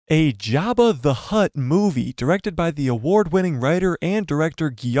A Jabba the Hutt movie directed by the award-winning writer and director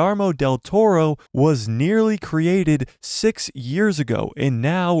Guillermo Del Toro was nearly created 6 years ago, and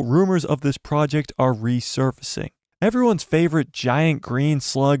now rumors of this project are resurfacing. Everyone's favorite giant green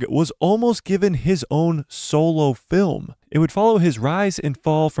slug was almost given his own solo film. It would follow his rise and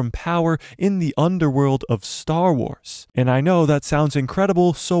fall from power in the underworld of Star Wars. And I know that sounds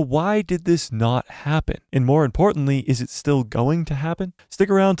incredible, so why did this not happen? And more importantly, is it still going to happen? Stick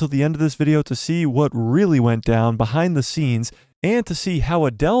around till the end of this video to see what really went down behind the scenes and to see how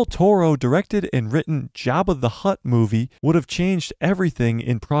a Del Toro directed and written Jabba the Hutt movie would have changed everything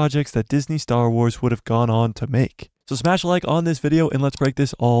in projects that Disney Star Wars would have gone on to make. So smash a like on this video and let's break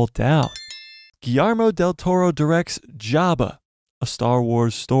this all down. Guillermo Del Toro directs Jabba, a Star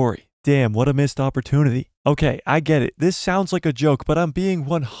Wars story. Damn, what a missed opportunity. Okay, I get it. This sounds like a joke, but I'm being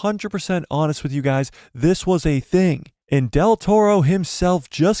 100% honest with you guys. This was a thing. And Del Toro himself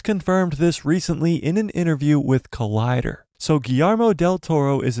just confirmed this recently in an interview with Collider. So Guillermo Del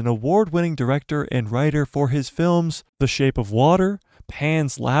Toro is an award-winning director and writer for his films The Shape of Water,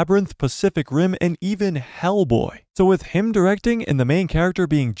 Pan's Labyrinth, Pacific Rim, and even Hellboy. So with him directing and the main character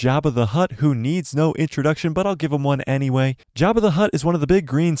being Jabba the Hutt, who needs no introduction, but I'll give him one anyway. Jabba the Hutt is one of the big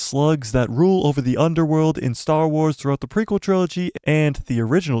green slugs that rule over the underworld in Star Wars throughout the prequel trilogy and the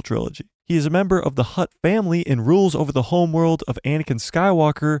original trilogy. He is a member of the Hutt family and rules over the homeworld of Anakin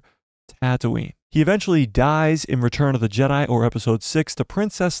Skywalker, Tatooine. He eventually dies in Return of the Jedi or Episode 6 to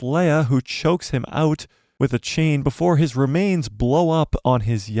Princess Leia, who chokes him out with a chain before his remains blow up on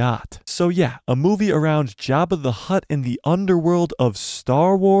his yacht. So yeah, a movie around Jabba the Hutt in the underworld of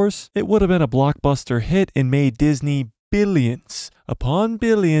Star Wars, it would have been a blockbuster hit and made Disney billions upon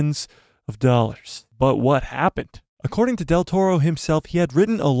billions of dollars. But what happened? According to Del Toro himself, he had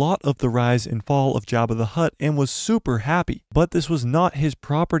written a lot of the rise and fall of Jabba the Hutt and was super happy, but this was not his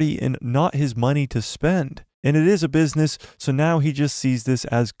property and not his money to spend. And it is a business, so now he just sees this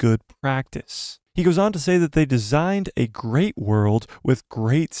as good practice. He goes on to say that they designed a great world with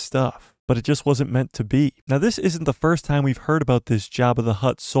great stuff, but it just wasn't meant to be. Now this isn't the first time we've heard about this Jabba the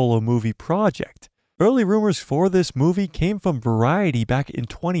Hutt solo movie project. Early rumors for this movie came from Variety back in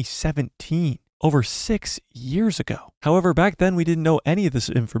 2017. Over 6 years ago. However, back then we didn't know any of this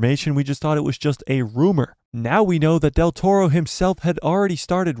information, we just thought it was just a rumor. Now we know that Del Toro himself had already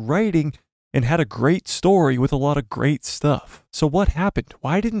started writing and had a great story with a lot of great stuff. So what happened?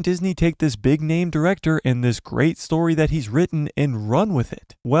 Why didn't Disney take this big name director and this great story that he's written and run with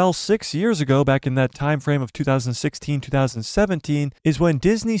it? Well, 6 years ago, back in that time frame of 2016-2017, is when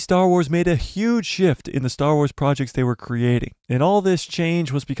Disney Star Wars made a huge shift in the Star Wars projects they were creating. And all this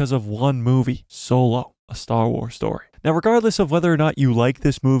change was because of one movie, Solo, a Star Wars story. Now, regardless of whether or not you like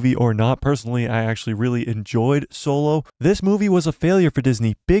this movie or not, personally, I actually really enjoyed Solo. This movie was a failure for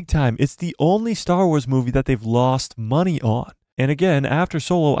Disney, big time. It's the only Star Wars movie that they've lost money on. And again, after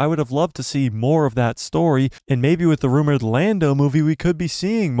Solo, I would have loved to see more of that story, and maybe with the rumored Lando movie, we could be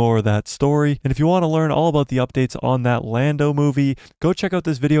seeing more of that story. And if you want to learn all about the updates on that Lando movie, go check out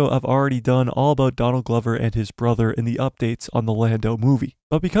this video I've already done all about Donald Glover and his brother and the updates on the Lando movie.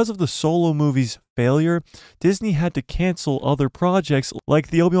 But because of the Solo movie's failure, Disney had to cancel other projects like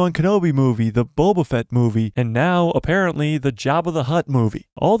the Obi-Wan Kenobi movie, the Boba Fett movie, and now, apparently, the Jabba the Hutt movie.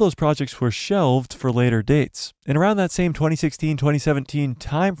 All those projects were shelved for later dates. And around that same 2016-2017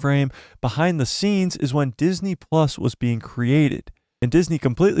 timeframe, behind the scenes is when Disney Plus was being created. And Disney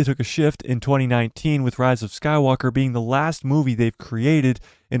completely took a shift in 2019 with Rise of Skywalker being the last movie they've created,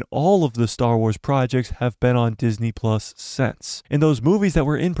 and all of the Star Wars projects have been on Disney Plus since. And those movies that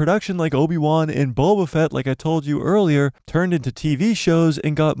were in production like Obi-Wan and Boba Fett, like I told you earlier, turned into TV shows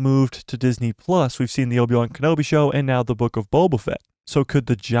and got moved to Disney Plus. We've seen the Obi-Wan Kenobi show and now the Book of Boba Fett. So could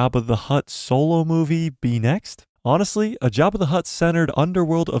the Jabba the Hutt solo movie be next? Honestly, a Jabba the Hutt-centered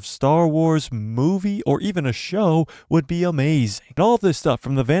underworld of Star Wars movie or even a show would be amazing. And all of this stuff,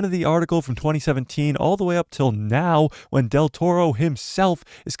 from the Vanity article from 2017 all the way up till now, when Del Toro himself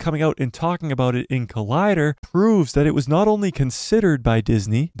is coming out and talking about it in Collider, proves that it was not only considered by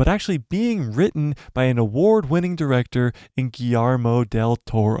Disney, but actually being written by an award-winning director in Guillermo Del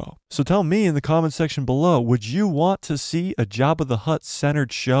Toro. So tell me in the comment section below, would you want to see a Jabba the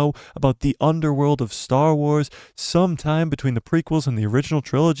Hutt-centered show about the underworld of Star Wars sometime between the prequels and the original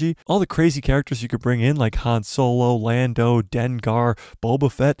trilogy? All the crazy characters you could bring in like Han Solo, Lando, Dengar,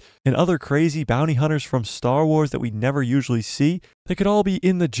 Boba Fett, and other crazy bounty hunters from Star Wars that we never usually see, they could all be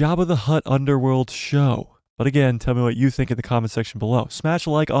in the Jabba the Hutt underworld show. But again, tell me what you think in the comment section below. Smash a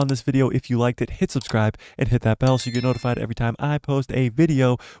like on this video if you liked it, hit subscribe, and hit that bell so you get notified every time I post a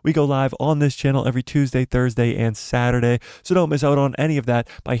video. We go live on this channel every Tuesday, Thursday, and Saturday, so don't miss out on any of that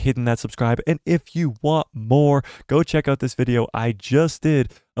by hitting that subscribe. And if you want more, go check out this video I just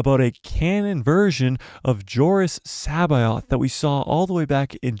did about a canon version of Joruus C'baoth that we saw all the way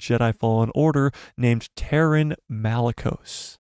back in Jedi Fallen Order named Terran Malicos.